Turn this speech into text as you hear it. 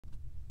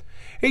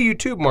Hey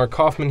YouTube, Mark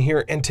Kaufman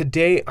here, and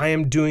today I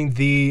am doing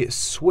the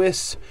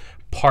Swiss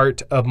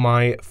part of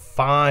my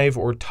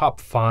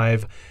top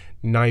 5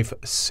 knife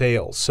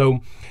sales. So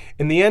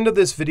in the end of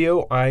this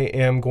video, I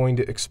am going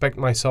to expect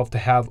myself to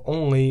have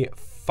only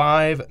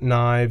 5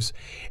 knives,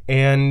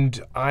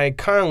 and I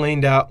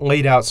kind of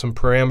laid out some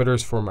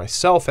parameters for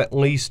myself at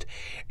least,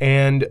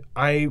 and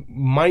I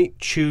might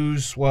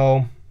choose,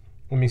 well,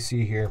 let me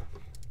see here.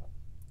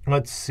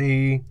 Let's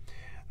see.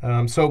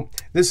 So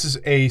this is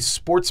a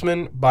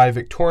Sportsman by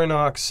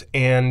Victorinox,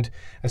 and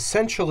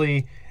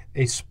essentially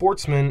a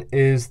Sportsman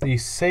is the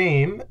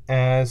same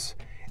as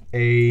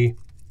a,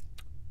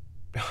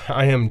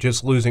 I am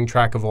just losing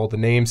track of all the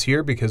names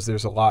here because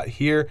there's a lot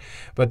here,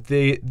 but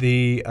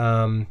the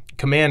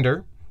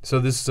Commander, so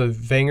this is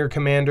a Wenger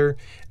Commander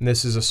and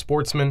this is a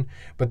Sportsman,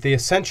 but they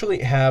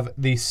essentially have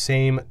the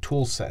same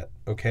tool set,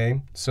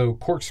 okay? So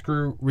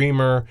corkscrew,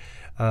 reamer,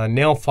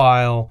 nail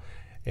file,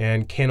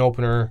 and can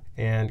opener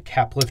and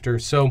cap lifter.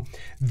 So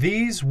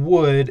these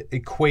would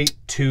equate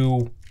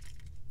to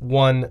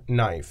one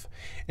knife.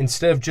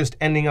 Instead of just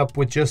ending up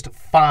with just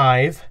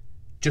five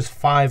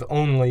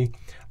only,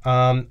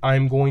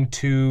 I'm going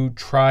to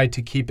try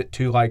to keep it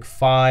to like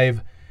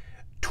 5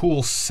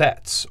 tool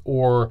sets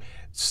or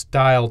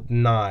styled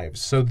knives.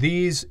 So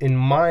these, in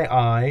my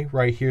eye,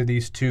 right here,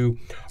 these two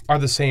are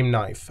the same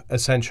knife,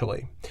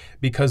 essentially,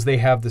 because they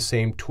have the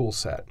same tool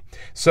set.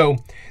 So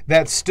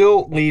that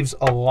still leaves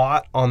a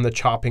lot on the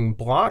chopping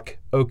block,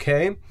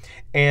 okay?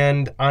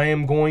 And I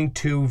am going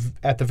to,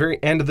 at the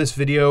very end of this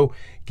video,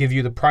 give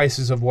you the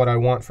prices of what I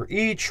want for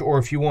each, or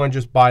if you want to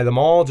just buy them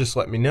all, just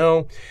let me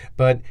know.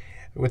 But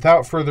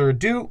without further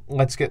ado,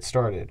 let's get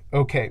started.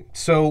 Okay,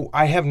 so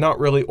I have not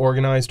really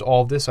organized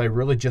all of this. I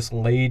really just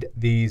laid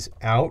these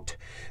out.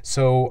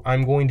 So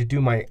I'm going to do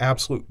my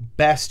absolute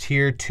best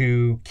here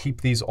to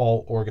keep these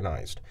all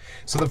organized.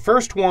 So the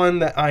first one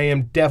that I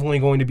am definitely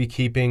going to be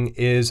keeping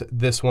is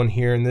this one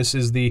here, and this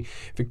is the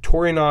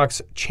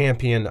Victorinox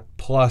Champion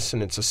Plus,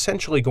 and it's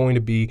essentially going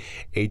to be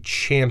a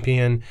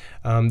Champion.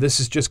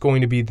 This is just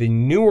going to be the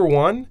newer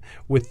one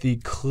with the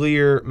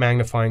clear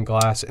magnifying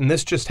glass, and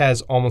this just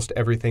has almost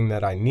everything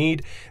that I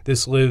need.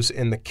 This lives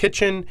in the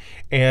kitchen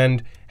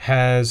and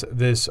has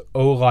this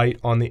O-light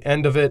on the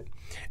end of it,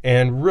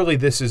 and really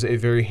this is a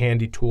very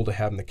handy tool to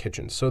have in the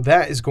kitchen. So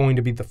that is going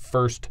to be the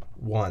first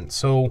one.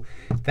 So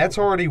that's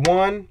already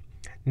one.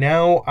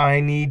 Now I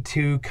need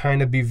to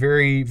kind of be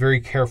very, very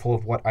careful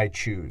of what I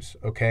choose,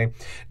 okay?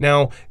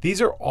 Now,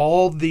 these are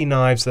all the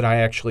knives that I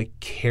actually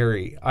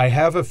carry. I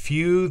have a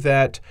few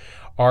that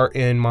are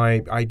in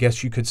my, I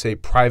guess you could say,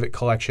 private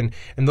collection,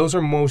 and those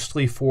are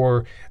mostly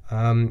for,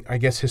 I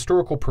guess,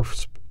 historical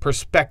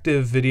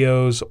perspective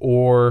videos,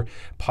 or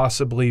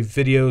possibly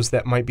videos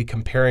that might be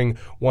comparing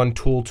one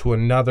tool to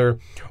another,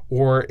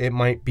 or it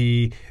might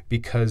be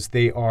because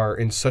they are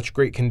in such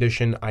great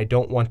condition, I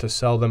don't want to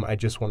sell them, I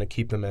just want to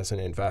keep them as an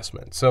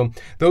investment. So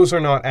those are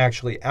not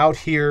actually out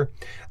here.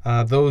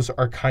 Those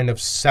are kind of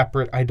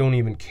separate. I don't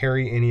even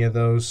carry any of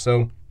those.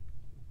 So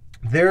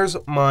there's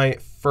my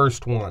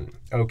first one,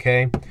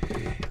 okay?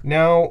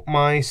 Now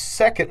my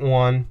second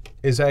one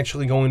is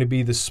actually going to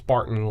be the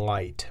Spartan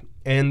Light.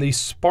 And the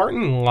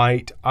Spartan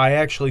Light I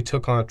actually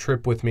took on a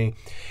trip with me,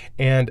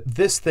 and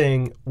this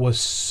thing was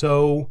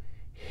so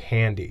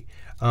handy.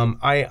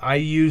 I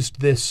used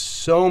this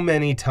so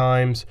many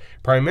times,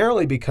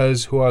 primarily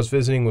because who I was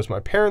visiting was my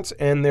parents,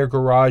 and their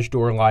garage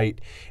door light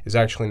is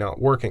actually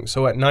not working.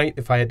 So at night,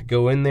 if I had to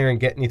go in there and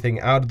get anything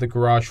out of the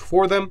garage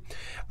for them,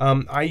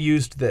 I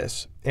used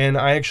this. And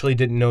I actually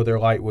didn't know their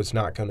light was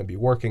not going to be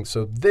working.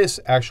 So this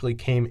actually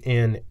came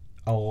in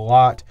a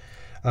lot,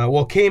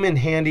 came in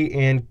handy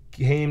and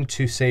came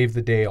to save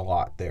the day a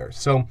lot there.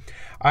 So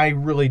I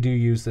really do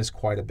use this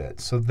quite a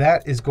bit. So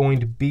that is going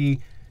to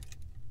be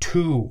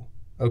 2.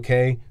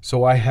 Okay,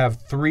 so I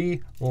have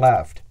 3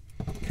 left.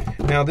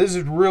 Now this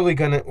is really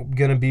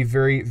gonna be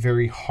very,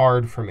 very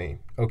hard for me,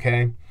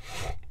 okay?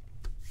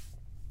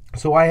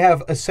 So I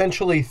have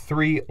essentially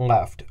 3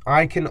 left.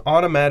 I can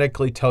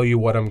automatically tell you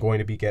what I'm going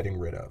to be getting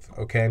rid of,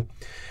 okay?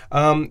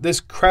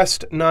 This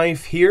Crest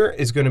knife here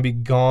is going to be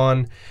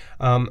gone.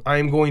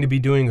 I'm going to be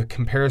doing a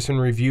comparison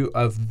review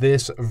of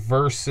this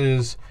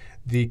versus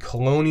the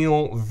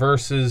Colonial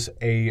versus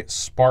a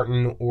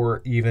Spartan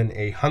or even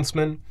a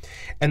Huntsman.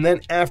 And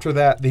then after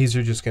that, these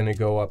are just going to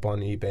go up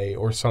on eBay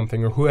or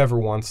something, or whoever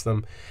wants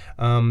them.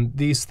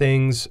 These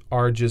things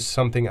are just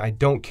something I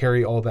don't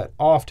carry all that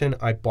often.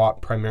 I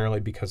bought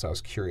primarily because I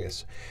was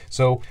curious.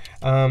 So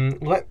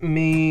let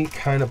me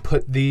kind of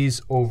put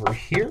these over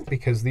here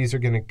because these are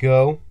going to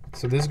go.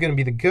 So this is going to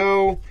be the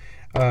go,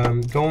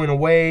 going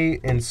away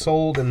and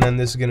sold, and then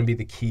this is going to be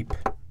the keep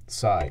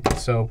side.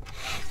 So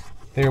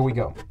there we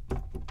go.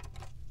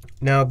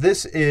 Now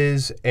this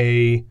is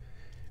a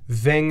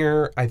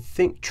Wenger, I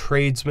think,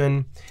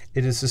 Tradesman.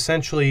 It is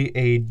essentially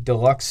a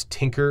deluxe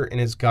tinker, and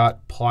it's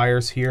got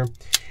pliers here.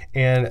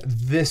 And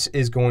this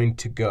is going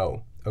to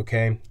go,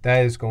 okay?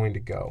 That is going to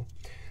go.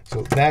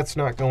 So that's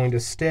not going to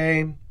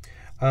stay.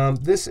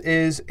 This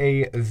is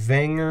a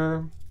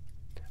Wenger,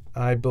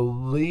 I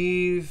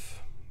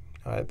believe,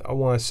 I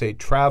want to say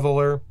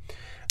Traveler.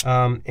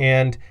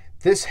 And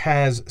this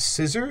has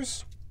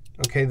scissors,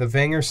 okay, the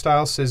Wenger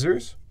style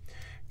scissors.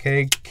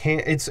 Okay,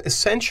 it's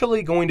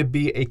essentially going to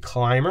be a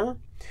climber.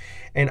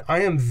 And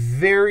I am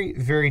very,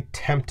 very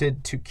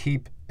tempted to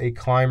keep a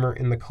climber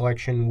in the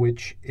collection,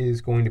 which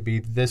is going to be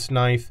this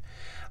knife.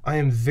 I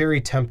am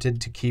very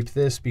tempted to keep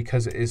this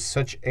because it is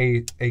such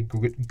a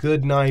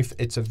good knife.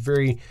 It's a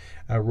very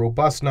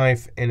robust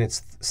knife, and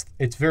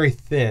it's very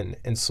thin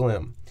and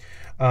slim.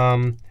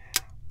 I'm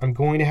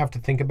going to have to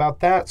think about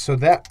that. So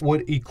that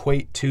would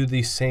equate to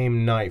the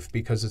same knife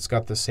because it's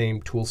got the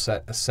same tool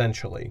set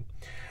essentially.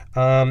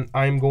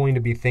 I'm going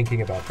to be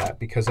thinking about that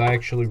because I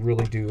actually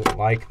really do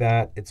like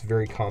that. It's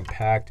very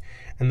compact.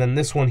 And then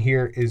this one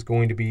here is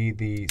going to be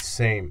the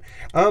same.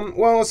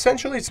 Well,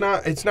 essentially it's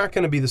not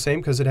going to be the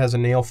same because it has a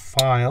nail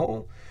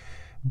file,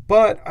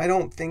 but I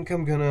don't think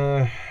I'm going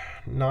to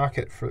knock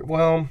it for,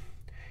 well,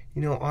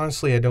 you know,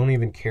 honestly, I don't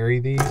even carry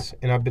these.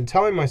 And I've been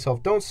telling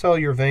myself, don't sell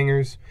your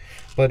Wengers.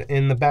 But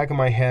in the back of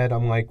my head,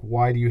 I'm like,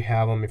 why do you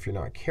have them if you're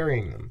not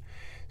carrying them?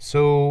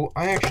 So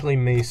I actually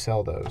may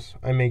sell those.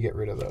 I may get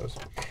rid of those.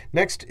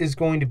 Next is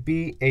going to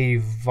be a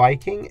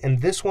Viking,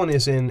 and this one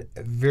is in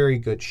very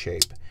good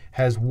shape.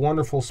 Has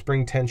wonderful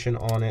spring tension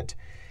on it.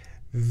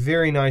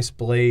 Very nice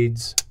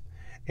blades.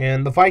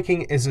 And the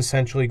Viking is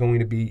essentially going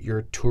to be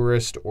your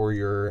tourist or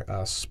your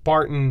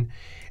Spartan,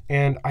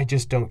 and I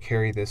just don't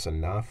carry this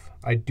enough.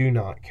 I do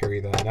not carry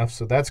that enough,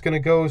 so that's going to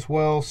go as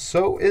well.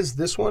 So is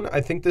this one.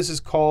 I think this is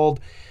called...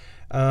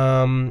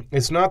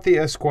 it's not the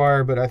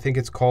Esquire, but I think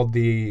it's called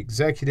the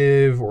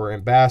Executive or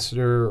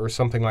Ambassador or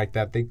something like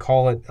that. They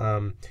call it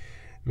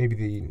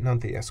maybe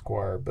not the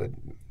Esquire, but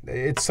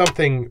it's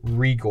something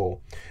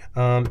regal.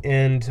 That's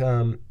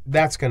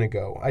going to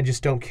go. I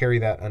just don't carry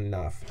that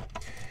enough.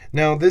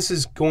 Now this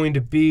is going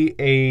to be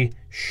a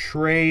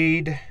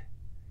Schrade,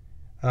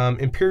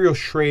 Imperial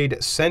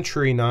Schrade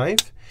Century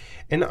knife.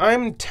 And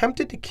I'm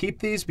tempted to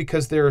keep these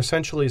because they're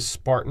essentially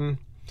Spartan.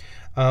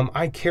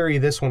 I carry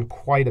this one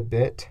quite a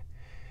bit.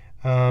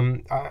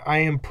 I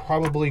am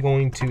probably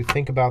going to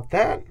think about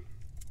that.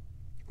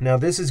 Now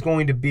this is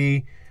going to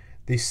be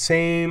the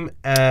same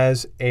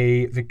as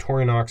a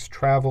Victorinox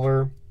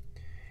Traveler,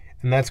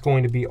 and that's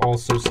going to be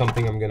also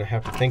something I'm going to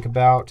have to think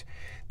about.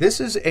 This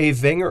is a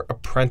Wenger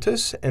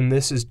Apprentice, and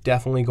this is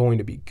definitely going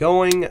to be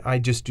going. I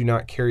just do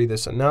not carry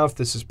this enough.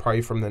 This is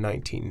probably from the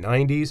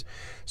 1990s,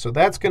 so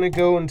that's going to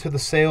go into the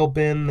sale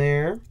bin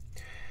there.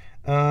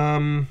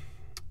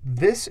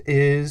 This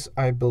is,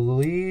 I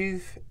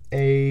believe,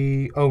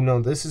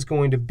 this is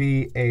going to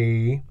be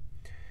a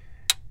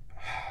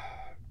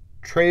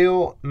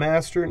Trail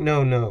Master.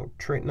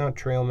 Not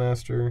Trail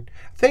Master.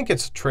 I think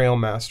it's Trail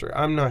Master.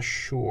 I'm not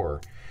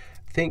sure.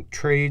 I think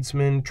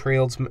Tradesman,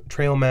 Trail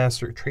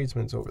Master.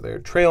 Tradesman's over there.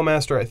 Trail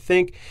Master, I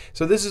think.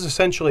 So this is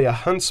essentially a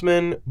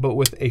Huntsman, but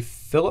with a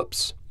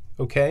Phillips.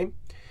 Okay,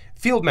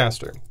 Field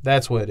Master.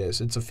 That's what it is.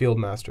 It's a Field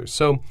Master.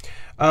 So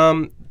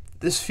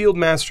this Field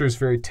Master is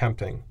very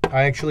tempting.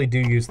 I actually do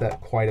use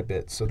that quite a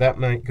bit, so that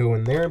might go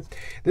in there.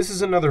 This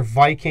is another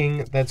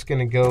Viking that's going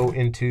to go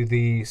into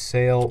the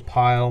sale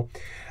pile.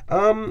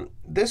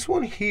 This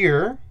one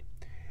here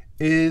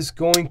is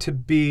going to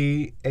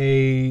be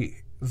a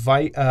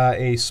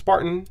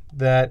Spartan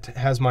that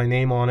has my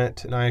name on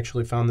it, and I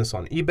actually found this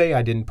on eBay.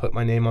 I didn't put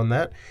my name on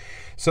that.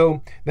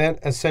 So that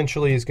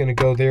essentially is going to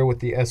go there with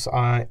the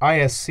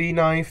ISC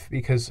knife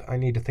because I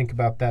need to think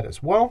about that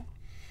as well.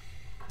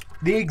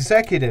 The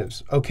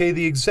Executives. Okay,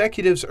 the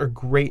Executives are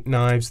great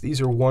knives.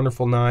 These are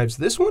wonderful knives.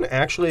 This one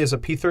actually has a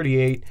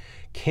P38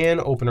 can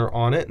opener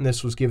on it, and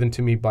this was given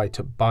to me by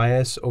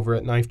Tobias over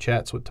at Knife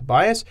Chats with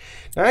Tobias.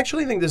 Now, I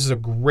actually think this is a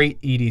great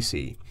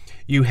EDC.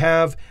 You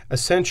have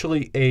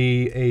essentially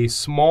a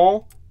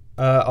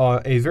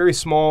very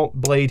small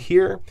blade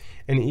here,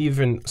 an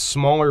even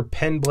smaller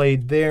pen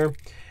blade there,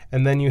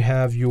 and then you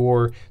have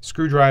your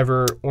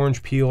screwdriver,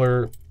 orange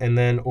peeler, and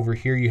then over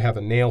here you have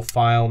a nail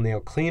file, nail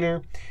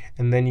cleaner,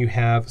 and then you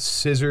have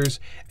scissors,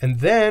 and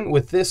then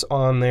with this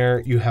on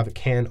there you have a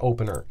can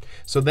opener.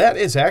 So that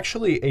is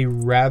actually a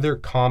rather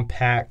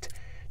compact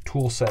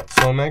tool set.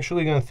 So I'm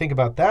actually going to think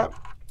about that.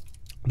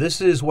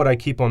 This is what I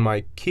keep on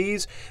my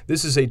keys.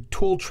 This is a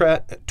tool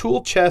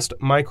chest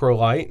micro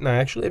light, and I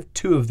actually have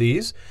two of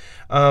these.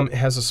 It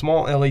has a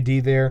small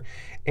LED there,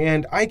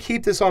 and I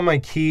keep this on my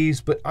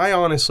keys, but I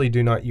honestly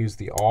do not use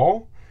the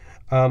awl.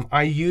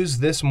 I use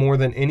this more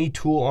than any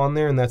tool on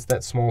there, and that's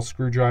that small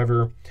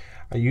screwdriver.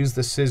 I use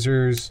the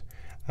scissors.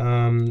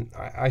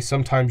 I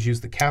sometimes use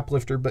the cap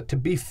lifter, but to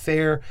be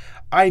fair,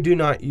 I do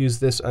not use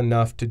this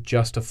enough to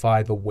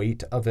justify the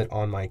weight of it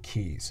on my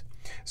keys.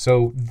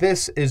 So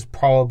this is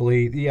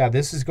probably, yeah,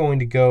 this is going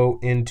to go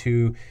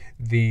into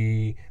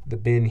the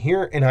bin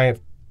here, and I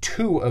have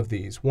two of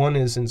these. One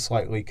is in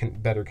slightly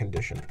better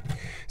condition.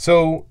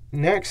 So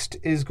next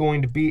is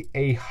going to be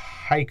a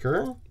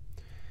Hiker,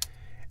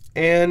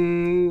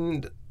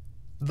 and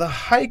the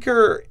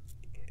Hiker,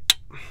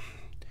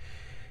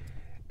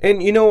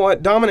 And you know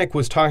what? Dominic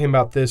was talking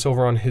about this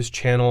over on his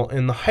channel,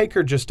 and the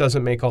hiker just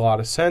doesn't make a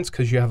lot of sense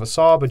because you have a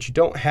saw, but you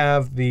don't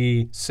have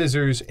the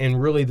scissors,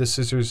 and really the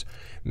scissors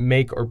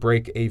make or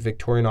break a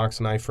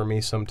Victorinox knife for me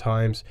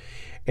sometimes.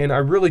 And I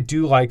really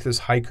do like this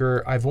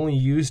hiker. I've only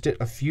used it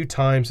a few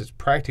times. It's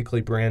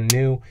practically brand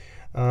new.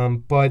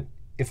 But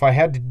if I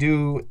had to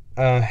do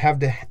have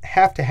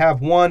to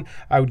have one,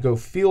 I would go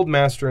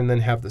Fieldmaster and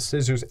then have the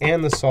scissors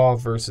and the saw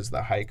versus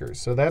the hiker.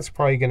 So that's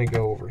probably going to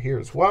go over here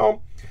as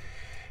well.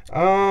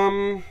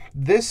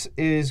 This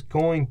is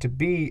going to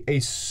be a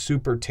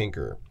Super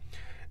Tinker.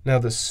 Now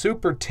the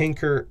Super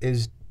Tinker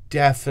is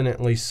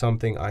definitely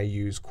something I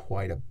use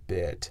quite a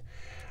bit.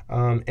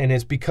 And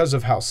it's because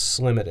of how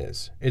slim it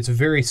is. It's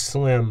very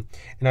slim.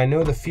 And I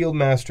know the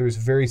Fieldmaster is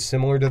very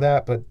similar to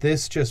that, but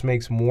this just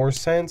makes more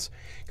sense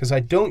because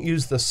I don't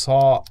use the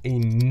saw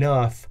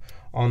enough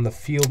on the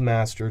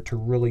Fieldmaster to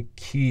really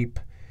keep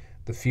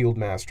the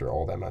Fieldmaster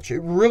all that much.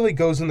 It really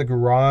goes in the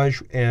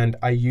garage, and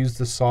I use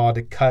the saw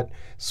to cut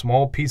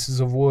small pieces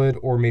of wood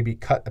or maybe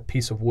cut a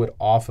piece of wood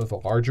off of a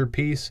larger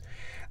piece.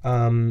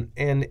 And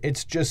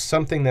it's just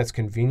something that's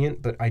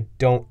convenient, but I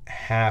don't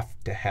have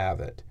to have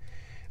it.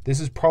 This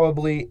is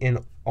probably an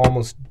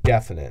almost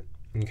definite,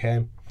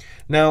 okay?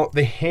 Now,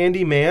 the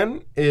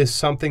Handyman is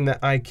something that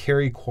I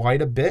carry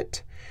quite a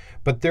bit,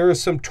 but there are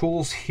some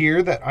tools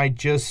here that I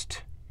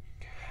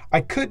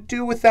could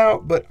do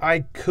without, but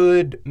I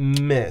could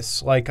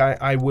miss. Like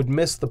I would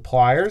miss the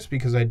pliers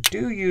because I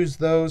do use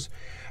those,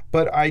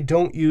 but I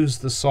don't use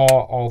the saw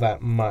all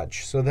that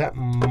much. So that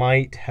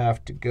might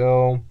have to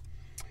go.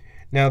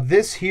 Now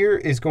this here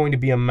is going to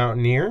be a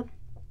Mountaineer,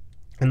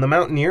 and the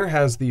Mountaineer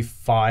has the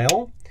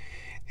file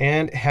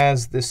and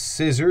has the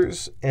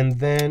scissors and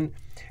then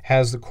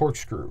has the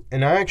corkscrew.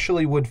 And I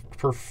actually would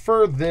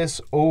prefer this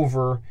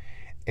over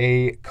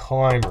a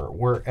Climber,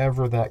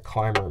 wherever that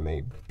Climber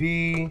may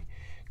be.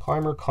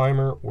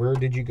 Climber, where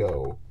did you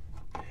go?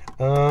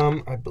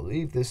 I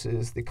believe this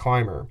is the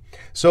Climber.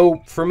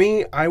 So for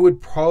me, I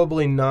would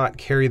probably not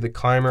carry the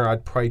Climber.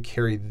 I'd probably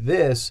carry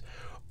this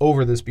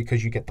over this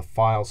because you get the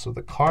file. So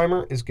the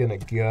Climber is going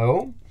to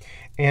go,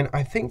 and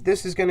I think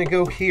this is going to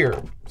go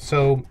here.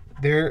 So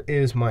there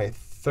is my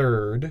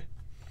third.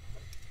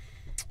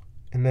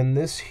 And then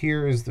this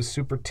here is the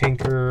Super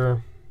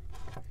Tinker.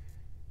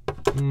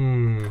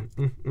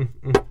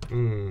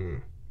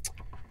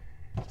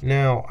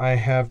 Now I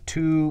have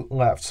two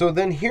left. So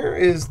then here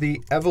is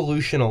the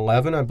Evolution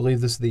 11. I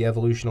believe this is the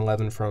Evolution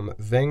 11 from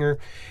Wenger.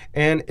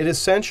 And it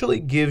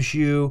essentially gives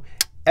you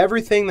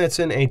everything that's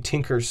in a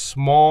Tinker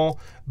Small,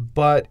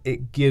 but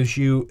it gives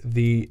you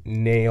the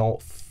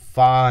nail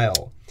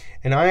file.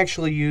 And I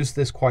actually use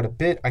this quite a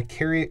bit. I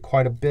carry it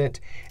quite a bit.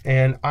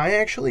 And I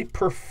actually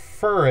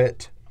prefer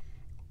it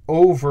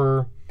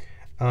over,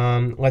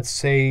 let's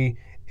say,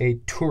 a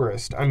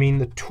Tourist. I mean,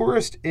 the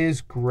Tourist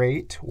is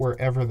great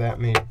wherever that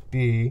may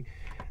be.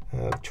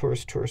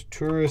 Tourist.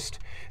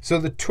 So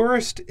the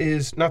Tourist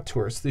is, not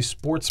Tourist, the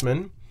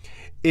Sportsman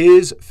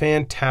is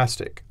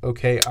fantastic.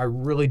 Okay, I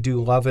really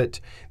do love it.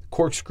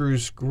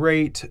 Corkscrew's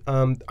great.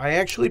 I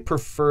actually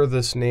prefer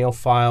this nail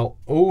file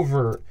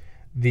over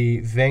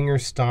the Wenger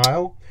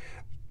style,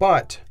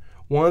 but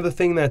one of the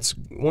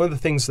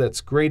things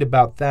that's great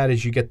about that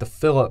is you get the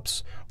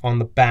Phillips on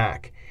the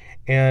back.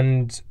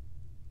 And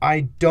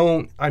I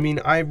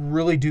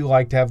really do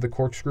like to have the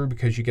corkscrew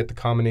because you get the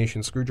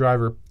combination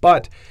screwdriver,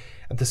 but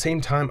at the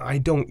same time, I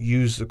don't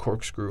use the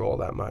corkscrew all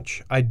that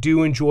much. I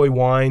do enjoy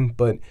wine,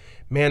 but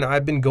man,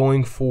 I've been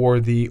going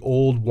for the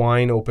old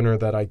wine opener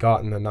that I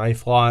got in the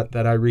knife lot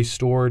that I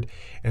restored,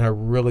 and I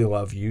really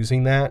love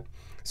using that.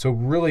 So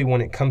really,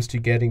 when it comes to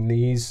getting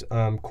these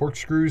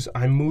corkscrews,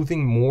 I'm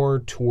moving more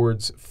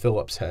towards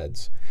Phillips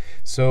heads.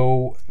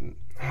 So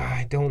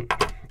I don't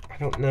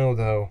know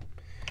though.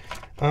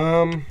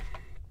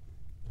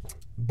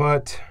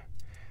 But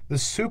the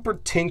Super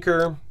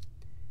Tinker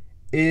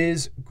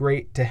is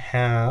great to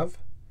have,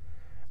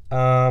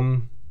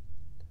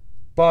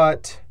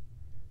 but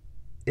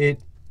I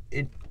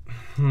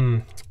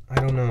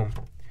don't know.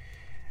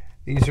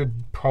 These are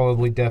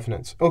probably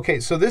definites. Okay,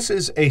 so this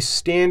is a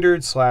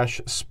Standard /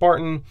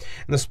 Spartan, and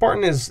the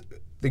Spartan is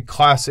the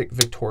classic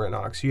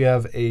Victorinox. You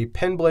have a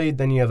pen blade,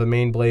 then you have a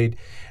main blade,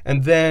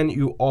 and then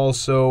you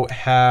also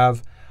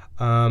have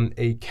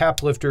a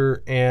cap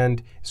lifter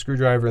and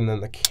screwdriver, and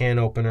then the can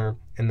opener,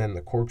 and then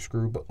the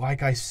corkscrew. But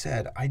like I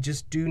said, I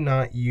just do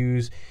not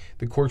use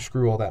the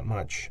corkscrew all that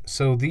much.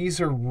 So these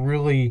are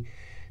really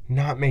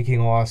not making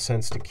a lot of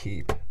sense to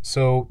keep.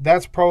 So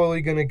that's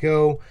probably going to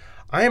go.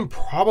 I am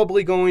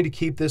probably going to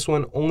keep this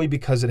one only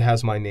because it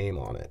has my name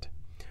on it.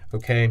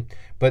 Okay,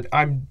 but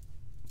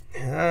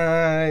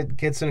it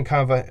gets in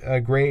kind of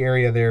a gray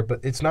area there,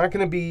 but it's not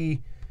going to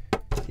be,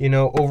 you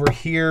know, over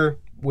here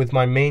with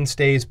my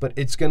mainstays, but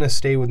it's going to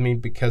stay with me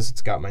because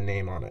it's got my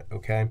name on it,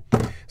 okay?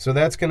 So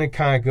that's going to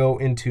kind of go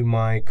into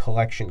my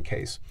collection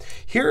case.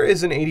 Here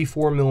is an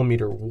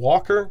 84mm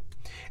Walker,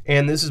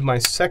 and this is my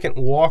second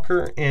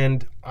Walker,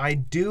 and I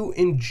do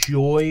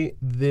enjoy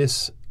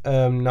this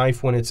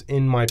knife when it's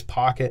in my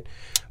pocket,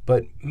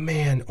 but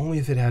man, only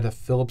if it had a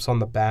Phillips on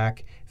the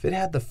back. If it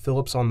had the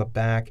Phillips on the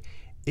back,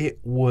 it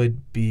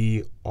would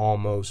be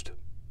almost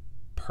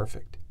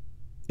perfect.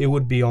 It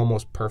would be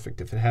almost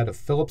perfect. If it had a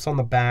Phillips on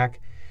the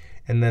back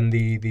and then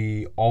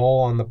the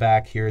awl on the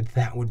back here,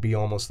 that would be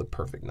almost the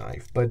perfect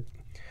knife. But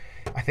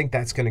I think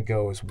that's going to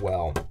go as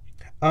well.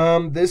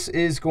 This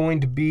is going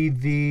to be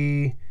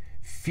the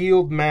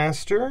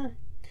Fieldmaster.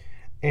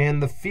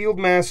 And the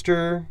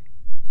Fieldmaster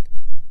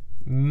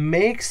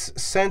makes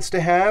sense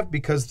to have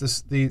because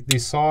the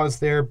saw is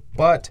there,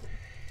 but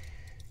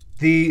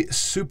the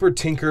Super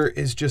Tinker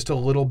is just a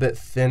little bit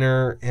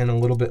thinner and a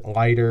little bit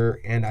lighter,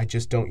 and I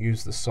just don't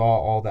use the saw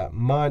all that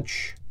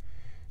much.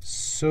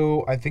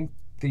 So I think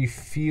the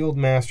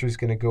Fieldmaster is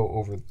going to go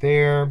over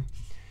there.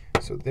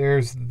 So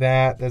there's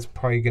that. That's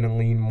probably going to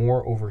lean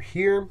more over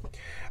here.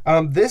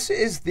 This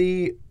is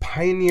the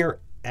Pioneer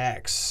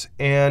X,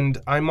 and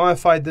I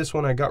modified this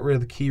one. I got rid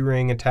of the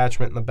keyring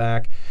attachment in the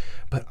back,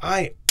 but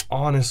I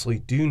honestly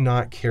do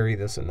not carry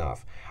this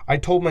enough. I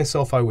told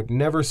myself I would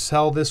never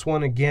sell this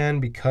one again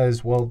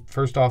because, well,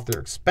 first off,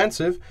 they're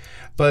expensive,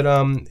 but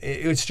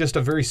it's just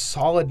a very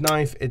solid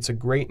knife. It's a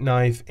great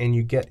knife, and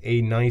you get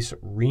a nice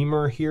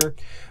reamer here,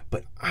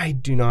 but I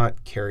do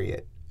not carry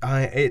it.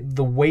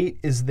 The weight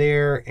is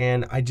there,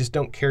 and I just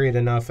don't carry it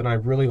enough, and I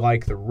really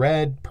like the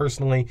red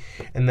personally,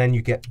 and then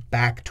you get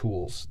back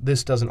tools.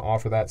 This doesn't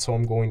offer that, so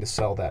I'm going to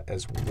sell that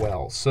as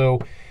well. So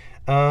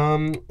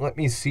let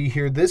me see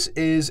here. This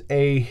is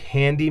a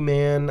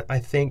Handyman, I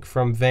think,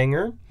 from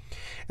Wenger.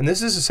 And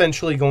this is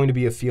essentially going to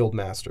be a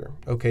Fieldmaster.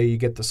 Okay, you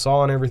get the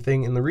saw and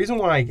everything. And the reason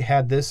why I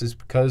had this is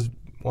because,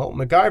 well,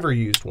 MacGyver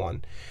used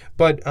one.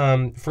 But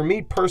for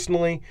me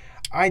personally,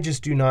 I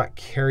just do not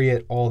carry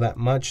it all that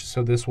much.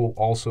 So this will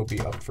also be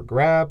up for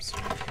grabs.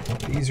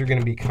 These are going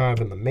to be kind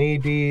of in the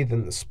maybe.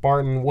 Then the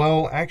Spartan.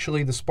 Well,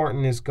 actually, the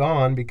Spartan is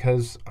gone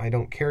because I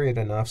don't carry it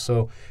enough.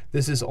 So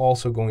this is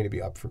also going to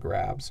be up for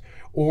grabs.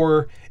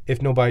 Or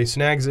if nobody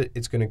snags it,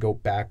 it's going to go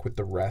back with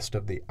the rest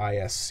of the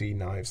ISC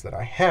knives that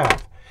I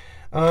have.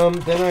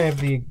 Then I have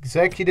the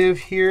Executive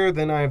here.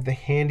 Then I have the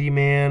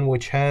Handyman,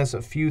 which has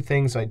a few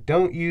things I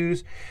don't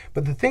use.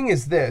 But the thing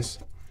is this,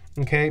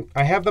 okay?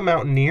 I have the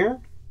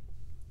Mountaineer,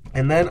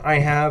 and then I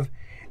have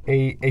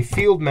a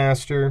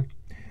Fieldmaster,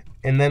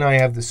 and then I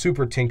have the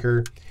Super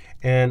Tinker.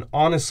 And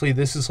honestly,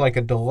 this is like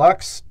a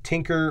deluxe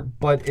Tinker,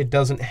 but it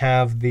doesn't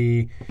have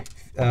the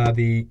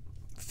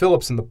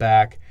Phillips in the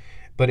back,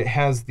 but it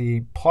has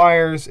the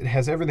pliers, it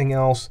has everything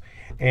else,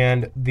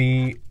 and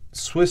the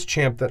Swiss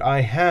Champ that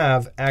I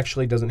have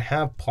actually doesn't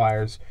have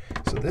pliers,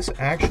 so this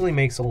actually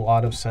makes a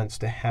lot of sense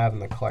to have in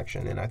the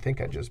collection. And I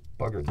think I just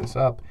buggered this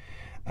up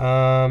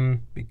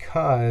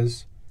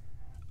because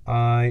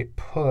I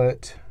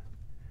put,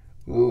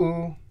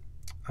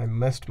 I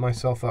messed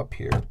myself up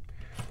here.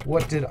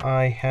 What did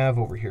I have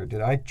over here?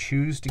 Did I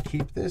choose to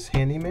keep this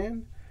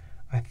Handyman?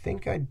 I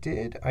think I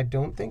did. I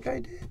don't think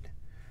I did.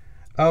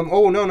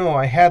 Oh, no,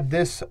 I had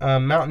this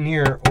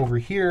Mountaineer over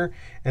here,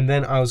 and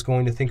then I was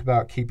going to think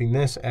about keeping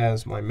this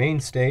as my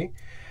mainstay.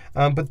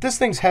 But this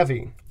thing's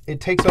heavy. It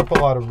takes up a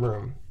lot of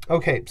room.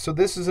 Okay, so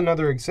this is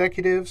another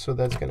Executive, so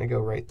that's going to go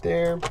right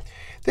there.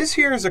 This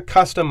here is a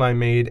custom I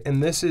made,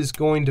 and this is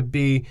going to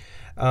be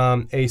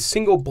a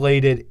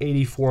single-bladed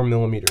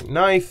 84mm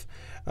knife.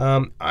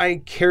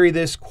 I carry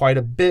this quite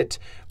a bit,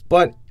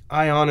 but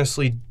I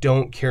honestly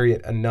don't carry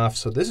it enough,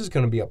 so this is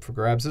going to be up for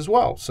grabs as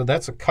well. So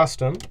that's a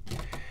custom.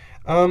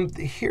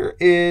 Here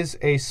is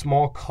a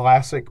small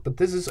classic, but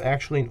this is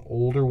actually an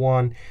older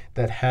one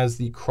that has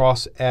the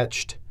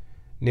cross-etched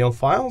nail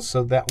files,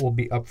 so that will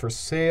be up for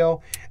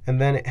sale.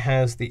 And then it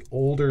has the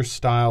older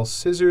style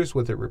scissors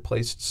with a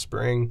replaced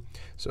spring,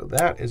 so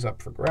that is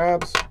up for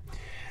grabs.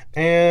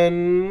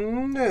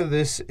 And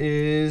this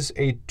is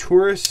a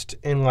Tourist,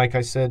 and like I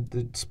said,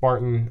 the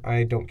Spartan,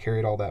 I don't carry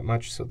it all that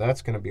much, so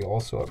that's going to be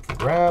also up for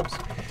grabs.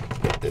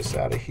 Get this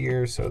out of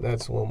here, so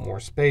that's a little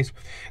more space.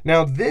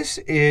 Now this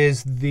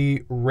is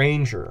the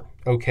Ranger,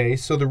 okay?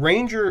 So the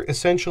Ranger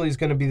essentially is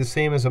going to be the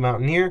same as a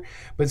Mountaineer,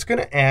 but it's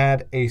going to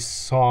add a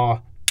saw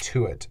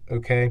to it,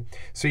 okay?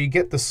 So you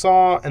get the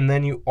saw, and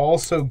then you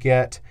also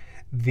get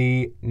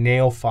the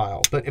nail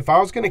file. But if I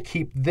was going to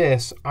keep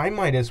this, I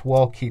might as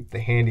well keep the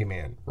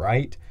Handyman,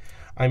 right?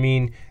 I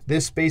mean,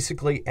 this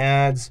basically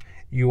adds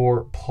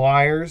your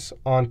pliers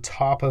on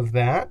top of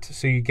that.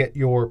 So you get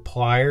your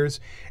pliers,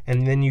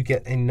 and then you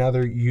get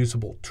another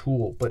usable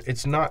tool, but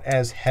it's not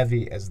as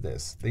heavy as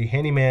this. The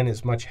Handyman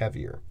is much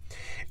heavier,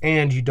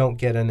 and you don't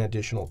get an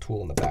additional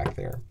tool in the back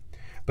there.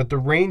 But the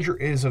Ranger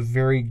is a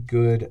very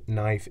good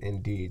knife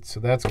indeed. So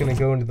that's going to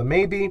go into the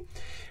maybe.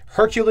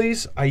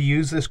 Hercules, I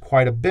use this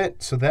quite a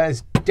bit, so that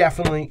is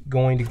definitely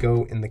going to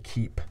go in the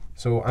keep.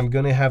 So I'm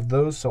going to have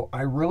those, so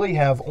I really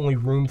have only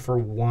room for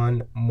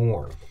one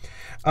more.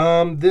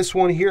 This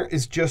one here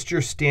is just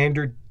your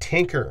standard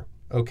Tinker,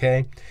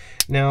 okay?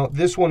 Now,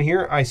 this one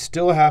here, I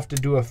still have to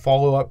do a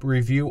follow-up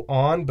review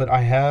on, but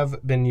I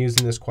have been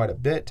using this quite a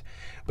bit.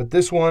 But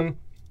this one,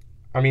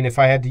 I mean, if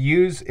I had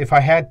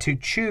to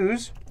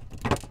choose,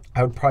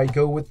 I would probably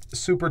go with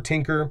Super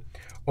Tinker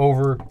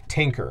over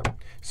Tinker.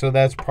 So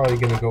that's probably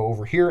going to go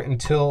over here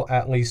until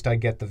at least I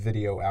get the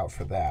video out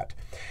for that.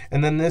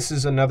 And then this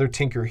is another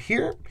Tinker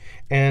here.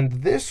 And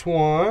this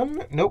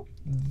one, nope,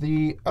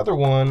 the other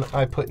one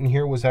I put in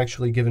here was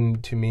actually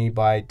given to me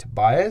by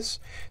Tobias.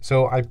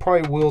 So I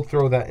probably will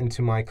throw that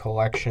into my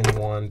collection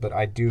one, but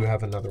I do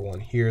have another one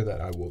here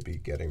that I will be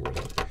getting rid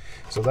of.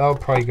 So that'll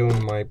probably go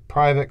in my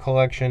private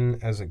collection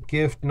as a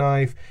gift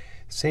knife.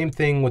 Same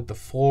thing with the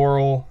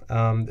floral.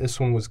 This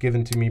one was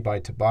given to me by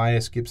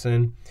Tobias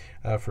Gibson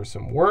for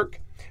some work.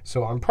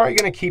 So I'm probably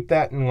going to keep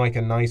that in like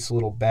a nice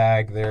little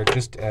bag there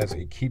just as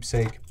a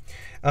keepsake.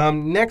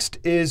 Next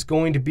is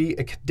going to be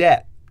a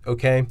Cadet,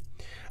 okay?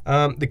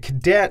 The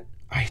Cadet,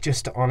 I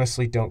just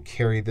honestly don't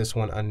carry this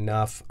one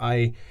enough.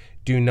 I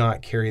do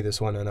not carry this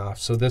one enough.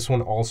 So this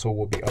one also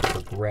will be up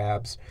for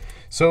grabs.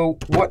 So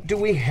what do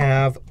we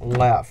have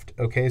left?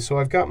 Okay, so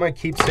I've got my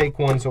keepsake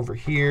ones over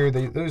here.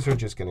 Those are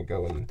just going to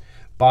go in the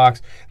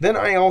box. Then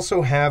I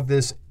also have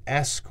this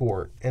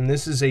Escort, and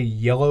this is a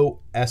yellow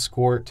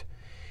Escort.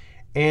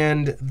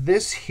 And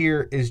this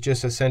here is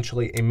just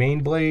essentially a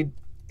main blade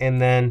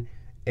and then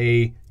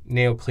a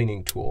nail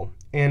cleaning tool.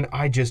 And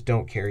I just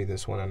don't carry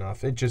this one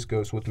enough. It just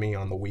goes with me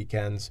on the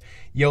weekends.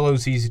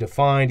 Yellow's easy to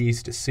find,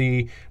 easy to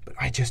see, but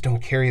I just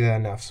don't carry that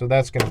enough. So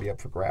that's going to be up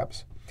for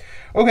grabs.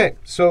 Okay,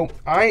 so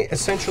I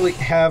essentially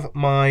have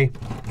my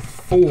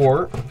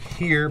 4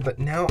 here, but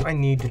now I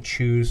need to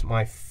choose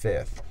my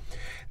 5th.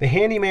 The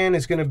Handyman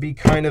is going to be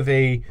kind of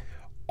a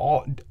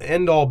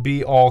end-all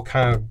be-all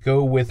kind of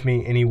go with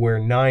me anywhere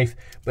knife,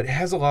 but it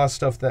has a lot of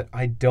stuff that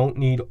I don't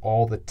need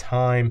all the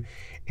time.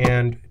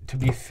 And to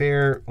be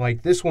fair,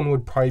 like this one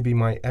would probably be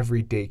my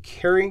everyday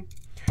carry,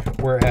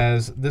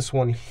 whereas this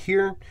one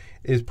here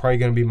is probably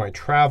going to be my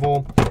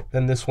travel.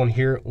 Then this one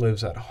here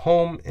lives at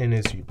home and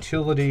is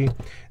utility.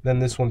 Then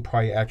this one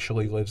probably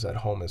actually lives at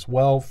home as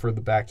well for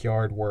the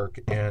backyard work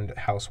and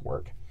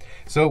housework.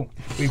 So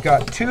we've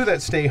got 2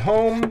 that stay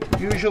home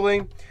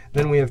usually.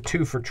 Then we have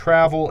 2 for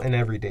travel and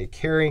everyday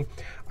carry.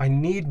 I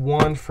need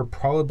 1 for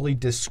probably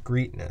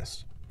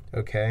discreetness,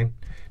 okay?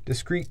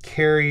 Discreet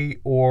carry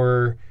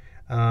or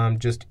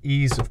just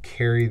ease of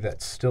carry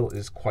that still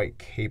is quite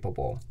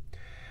capable.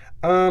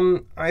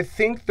 I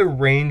think the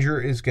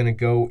Ranger is going to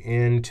go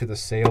into the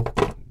sale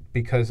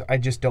because I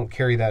just don't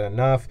carry that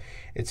enough.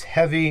 It's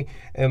heavy.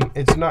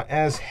 It's not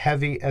as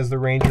heavy as the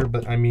Ranger,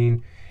 but I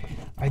mean,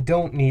 I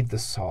don't need the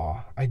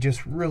saw. I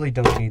just really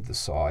don't need the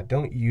saw. I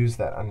don't use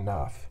that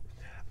enough.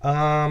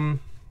 I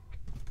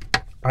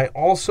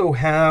also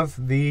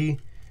have the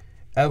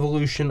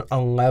Evolution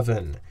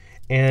 11.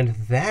 And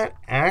that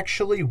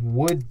actually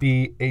would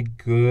be a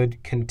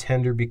good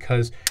contender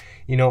because,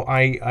 you know,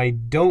 I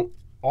don't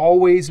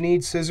always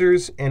need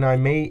scissors, and I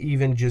may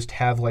even just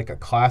have like a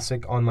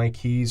classic on my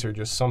keys or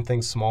just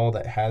something small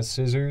that has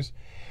scissors.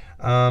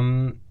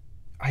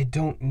 I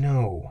don't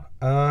know.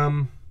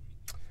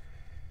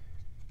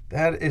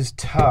 That is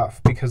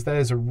tough because that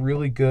is a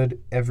really good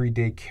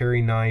everyday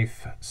carry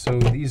knife. So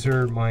these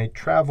are my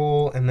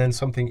travel and then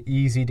something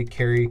easy to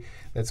carry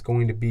that's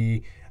going to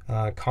be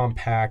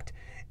compact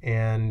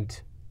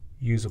and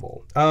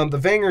usable.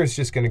 The Wenger is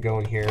just going to go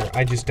in here.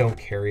 I just don't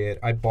carry it.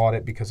 I bought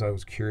it because I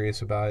was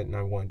curious about it and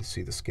I wanted to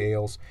see the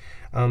scales.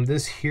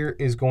 This here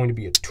is going to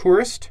be a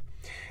Tourist.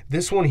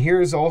 This one here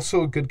is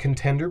also a good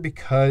contender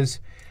because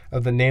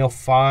of the nail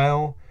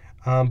file,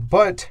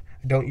 but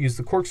I don't use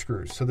the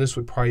corkscrews, so this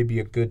would probably be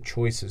a good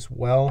choice as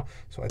well.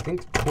 So I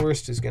think the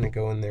Tourist is going to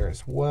go in there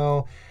as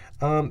well.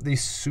 The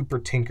Super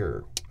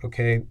Tinker,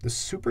 okay? The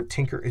Super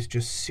Tinker is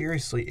just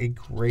seriously a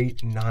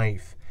great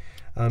knife.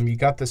 You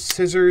got the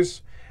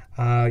scissors,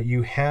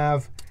 you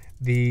have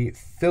the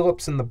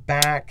Phillips in the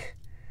back,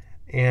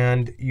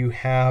 and you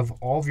have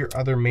all of your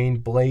other main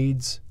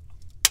blades.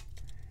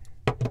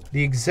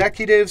 The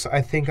Executives,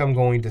 I think I'm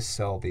going to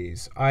sell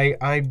these.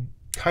 I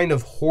kind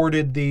of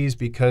hoarded these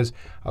because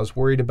I was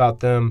worried about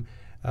them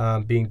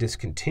being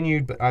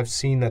discontinued, but I've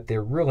seen that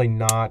they're really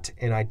not,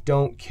 and I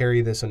don't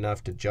carry this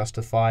enough to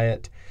justify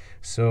it.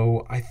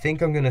 So I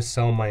think I'm going to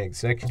sell my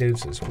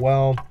Executives as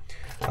well.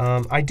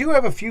 I do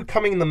have a few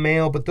coming in the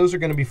mail, but those are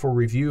going to be for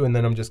review, and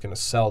then I'm just going to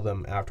sell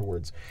them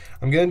afterwards.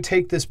 I'm going to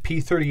take this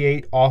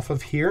P38 off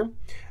of here.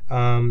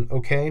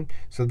 Okay,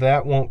 so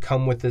that won't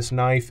come with this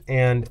knife,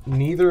 and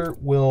neither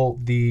will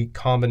the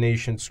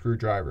combination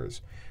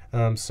screwdrivers.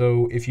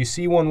 So if you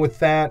see one with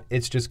that,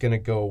 it's just going to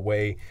go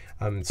away.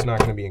 It's not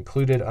going to be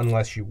included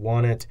unless you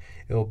want it.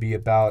 It'll be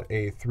about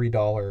a $3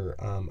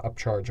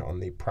 upcharge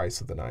on the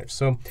price of the knife.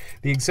 So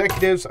the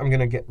Executives I'm going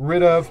to get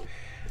rid of.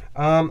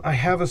 I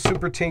have a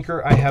Super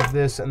Tinker, I have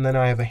this, and then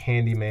I have a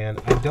Handyman.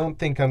 I don't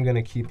think I'm going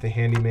to keep the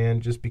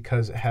Handyman just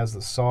because it has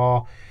the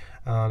saw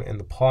and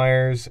the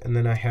pliers. And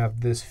then I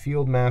have this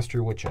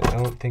Fieldmaster, which I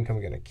don't think I'm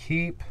going to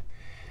keep.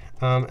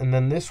 And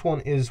then this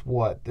one is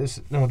what? This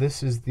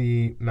is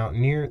the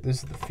Mountaineer.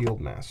 This is the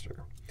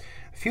Fieldmaster.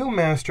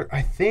 Fieldmaster,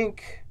 I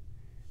think,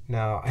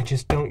 now I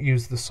just don't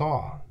use the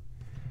saw.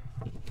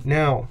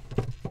 Now,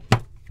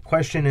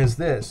 question is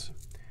this.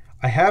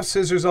 I have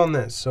scissors on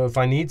this, so if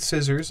I need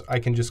scissors, I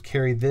can just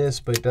carry this,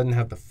 but it doesn't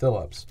have the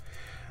Phillips.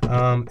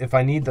 If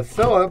I need the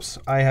Phillips,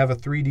 I have a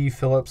 3D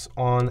Phillips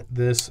on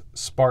this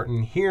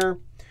Spartan here,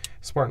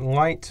 Spartan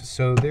Lite.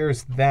 So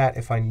there's that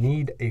if I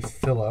need a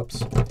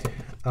Phillips.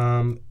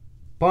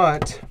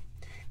 But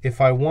if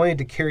I wanted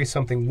to carry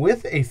something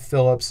with a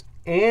Phillips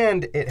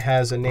and it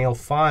has a nail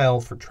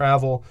file for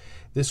travel,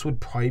 this would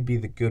probably be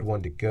the good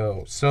one to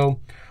go. So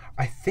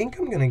I think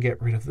I'm going to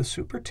get rid of the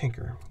Super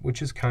Tinker,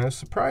 which is kind of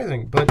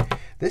surprising. But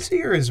this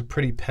here is a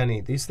pretty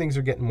penny. These things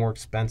are getting more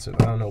expensive.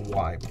 I don't know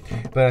why.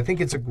 But I think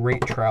it's a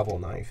great travel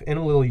knife and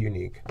a little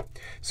unique.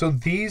 So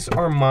these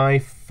are my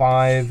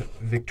 5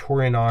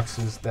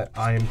 Victorinoxes that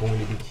I am going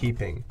to be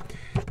keeping.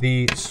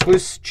 The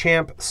Swiss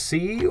Champ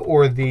C,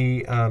 or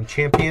the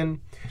Champion,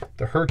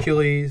 the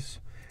Hercules,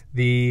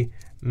 the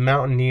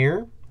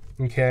Mountaineer,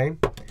 okay,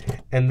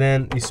 and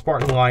then the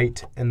Spartan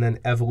Lite, and then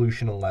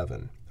Evolution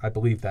 11. I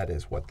believe that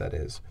is what that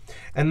is.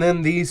 And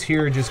then these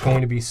here are just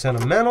going to be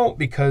sentimental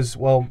because,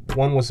 well,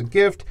 one was a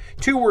gift,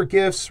 2 were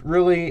gifts,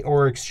 really,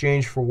 or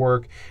exchange for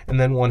work, and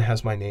then 1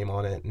 has my name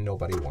on it, and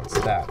nobody wants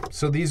that.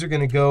 So these are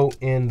going to go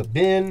in the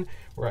bin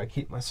where I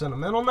keep my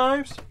sentimental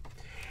knives,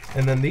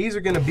 and then these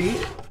are going to be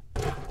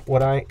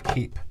what I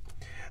keep.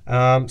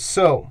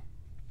 So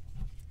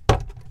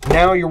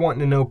now you're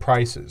wanting to know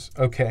prices.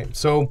 Okay,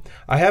 so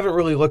I haven't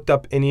really looked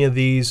up any of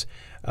these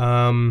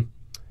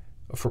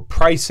for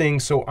pricing,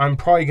 so I'm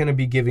probably going to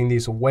be giving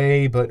these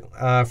away. But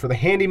for the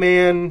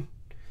Handyman,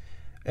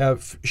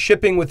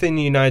 shipping within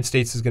the United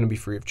States is going to be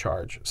free of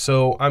charge.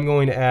 So I'm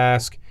going to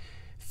ask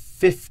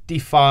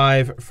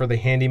 $55 for the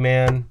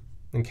Handyman.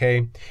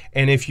 Okay,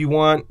 and if you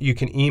want, you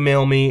can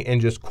email me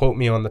and just quote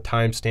me on the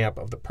timestamp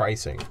of the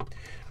pricing.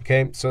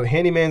 Okay, so the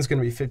Handyman is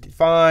going to be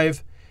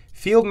 $55.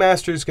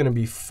 Fieldmaster is going to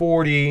be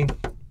 $40.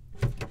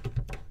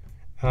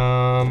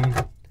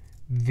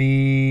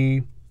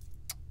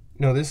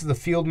 No, this is the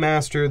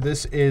Fieldmaster.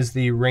 This is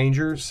the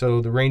Ranger.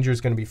 So the Ranger is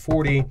going to be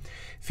 $40.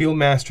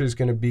 Fieldmaster is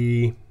going to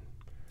be,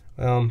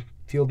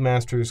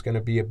 Fieldmaster is going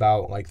to be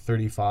about like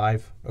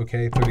 $35.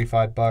 Okay,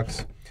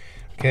 $35.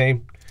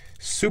 Okay,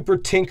 Super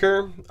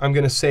Tinker. I'm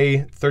going to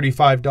say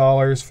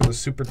 $35 for the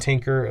Super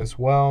Tinker as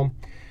well.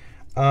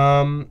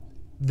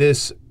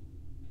 This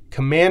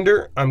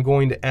Commander, I'm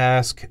going to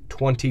ask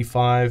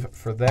 $25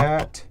 for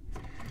that.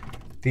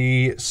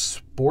 The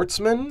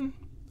Sportsman,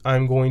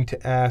 I'm going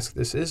to ask,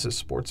 this is a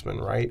Sportsman,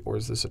 right? Or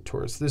is this a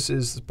Tourist? This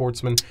is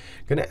Sportsman.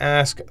 I'm going to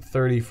ask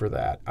 $30 for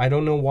that. I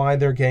don't know why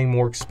they're getting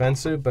more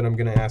expensive, but I'm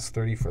going to ask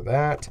 $30 for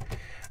that.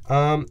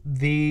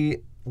 The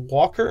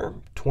Walker,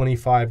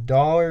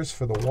 $25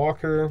 for the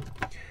Walker.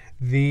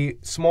 The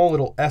small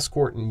little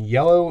Escort in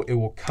yellow, it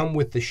will come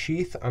with the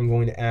sheath. I'm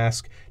going to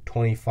ask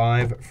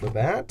 $25 for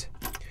that.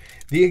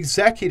 The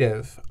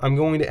Executive, I'm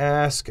going to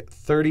ask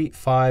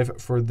 $35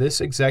 for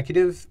this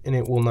Executive, and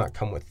it will not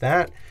come with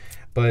that.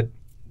 But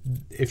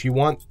if you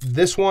want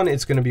this one,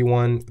 it's going to be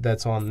one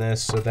that's on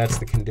this, so that's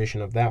the condition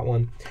of that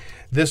one.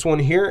 This one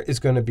here is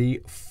going to be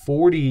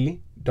 $40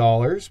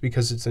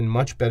 because it's in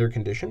much better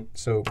condition,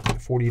 so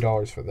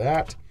 $40 for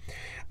that.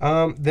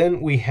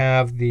 Then we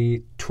have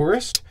the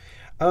Tourist.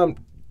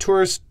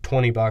 Tourist,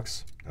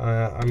 $20.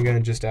 I'm going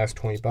to just ask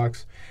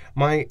 $20.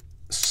 My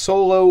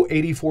Solo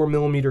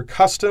 84mm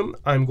Custom,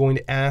 I'm going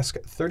to ask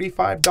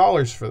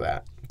 $35 for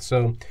that.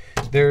 So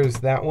there's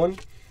that one.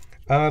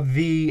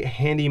 The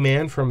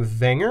Handyman from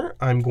Wenger,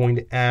 I'm going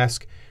to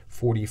ask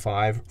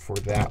 $45 for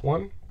that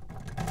one.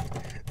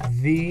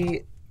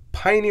 The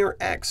Pioneer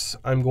X,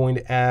 I'm going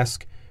to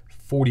ask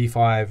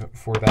 $45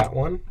 for that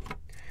one.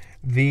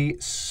 The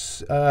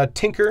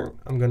Tinker,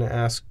 I'm going to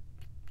ask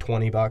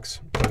 $20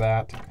 for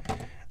that.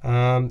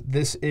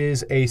 This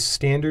is a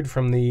standard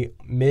from the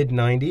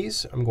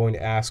mid-90s. I'm going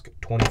to ask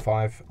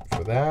 $25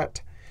 for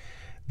that.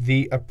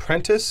 The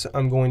Apprentice,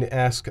 I'm going to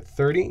ask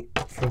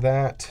 $30 for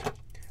that.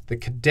 The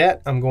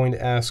Cadet, I'm going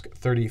to ask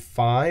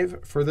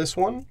 $35 for this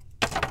one.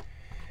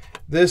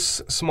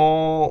 This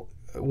small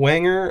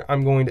Wenger,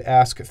 I'm going to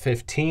ask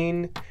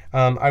 $15.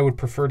 I would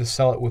prefer to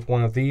sell it with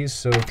one of these,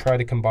 so try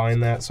to combine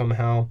that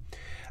somehow.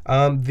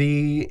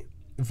 The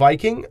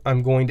Viking,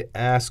 I'm going to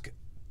ask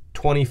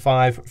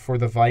 $25 for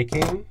the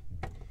Viking.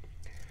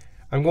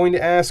 I'm going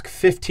to ask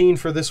 $15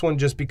 for this one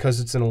just because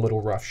it's in a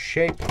little rough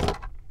shape.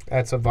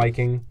 That's a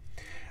Viking.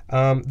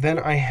 Then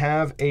I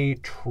have a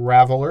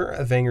Traveler,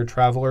 a Wenger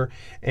Traveler,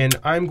 and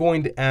I'm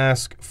going to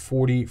ask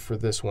 $40 for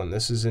this one.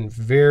 This is in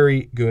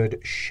very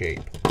good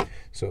shape.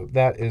 So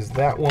that is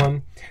that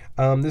one.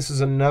 This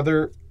is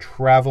another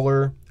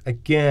Traveler.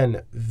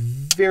 Again,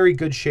 very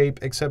good shape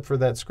except for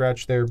that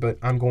scratch there, but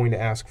I'm going to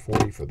ask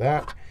 $40 for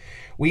that.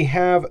 We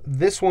have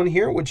this one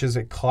here, which is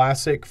a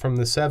classic from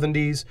the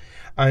 70s.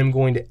 I'm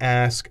going to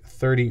ask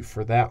 $30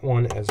 for that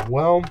one as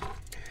well.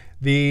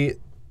 The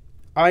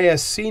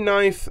ISC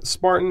knife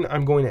Spartan,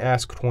 I'm going to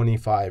ask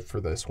 $25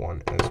 for this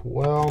one as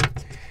well.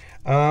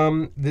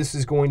 This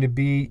is going to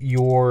be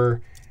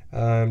your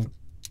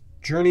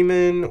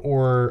Journeyman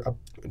or a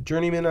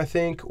Journeyman, I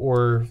think,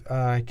 or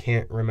I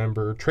can't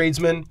remember.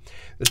 Tradesman.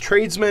 The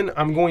Tradesman,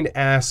 I'm going to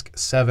ask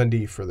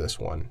 70 for this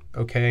one,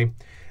 okay?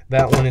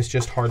 That one is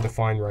just hard to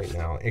find right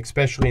now,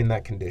 especially in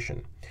that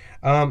condition.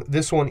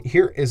 This one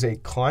here is a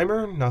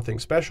Climber, nothing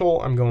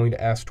special. I'm going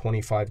to ask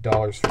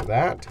 $25 for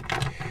that.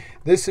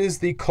 This is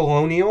the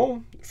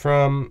Colonial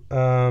from,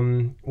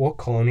 well,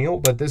 Colonial,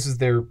 but this is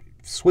their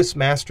Swiss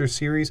Master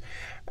series.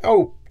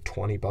 Oh,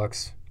 20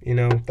 bucks. You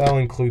know, that'll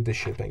include the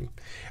shipping.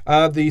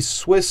 The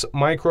Swiss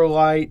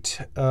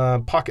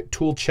Microlite pocket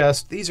tool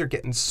chest. These are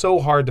getting so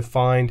hard to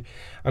find.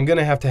 I'm going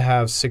to have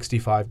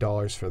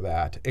 $65 for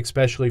that,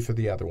 especially for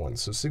the other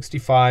ones. So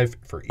 $65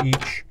 for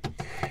each.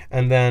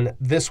 And then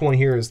this one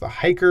here is the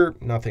Hiker,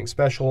 nothing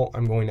special.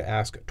 I'm going to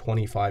ask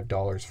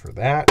 $25 for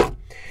that.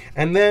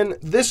 And then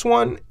this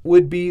one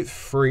would be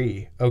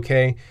free,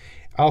 okay?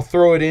 I'll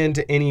throw it in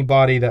to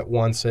anybody that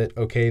wants it,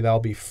 okay? That'll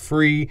be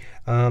free.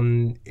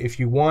 If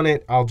you want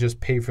it, I'll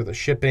just pay for the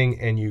shipping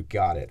and you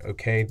got it,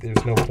 okay?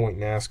 There's no point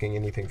in asking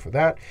anything for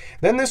that.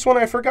 Then this one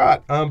I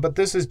forgot, but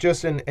this is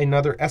just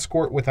another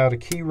Escort without a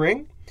key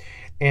ring.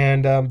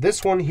 And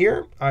this one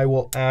here, I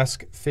will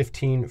ask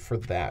 $15 for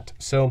that.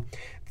 So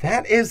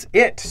that is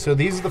it. So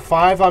these are the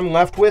 5 I'm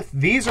left with.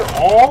 These are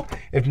all,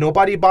 if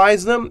nobody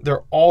buys them,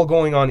 they're all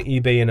going on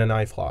eBay in a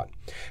knife lot.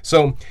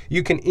 So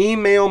you can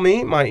email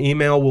me. My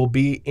email will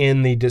be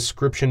in the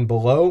description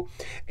below.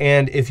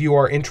 And if you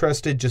are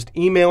interested, just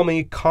email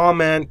me,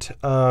 comment,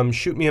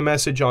 shoot me a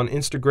message on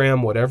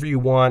Instagram, whatever you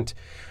want.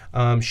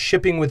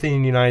 Shipping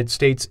within the United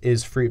States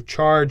is free of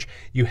charge.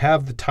 You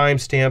have the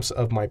timestamps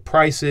of my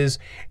prices,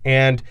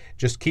 and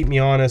just keep me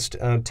honest.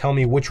 Tell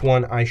me which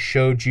one I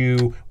showed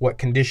you, what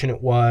condition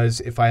it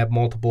was. If I have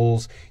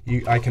multiples,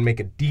 I can make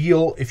a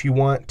deal. If you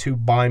want to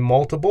buy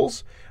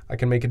multiples, I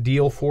can make a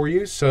deal for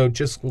you. So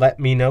just let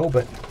me know.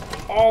 But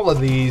all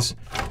of these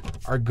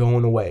are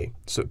going away.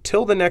 So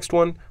till the next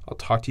one, I'll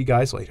talk to you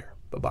guys later.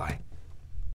 Bye-bye.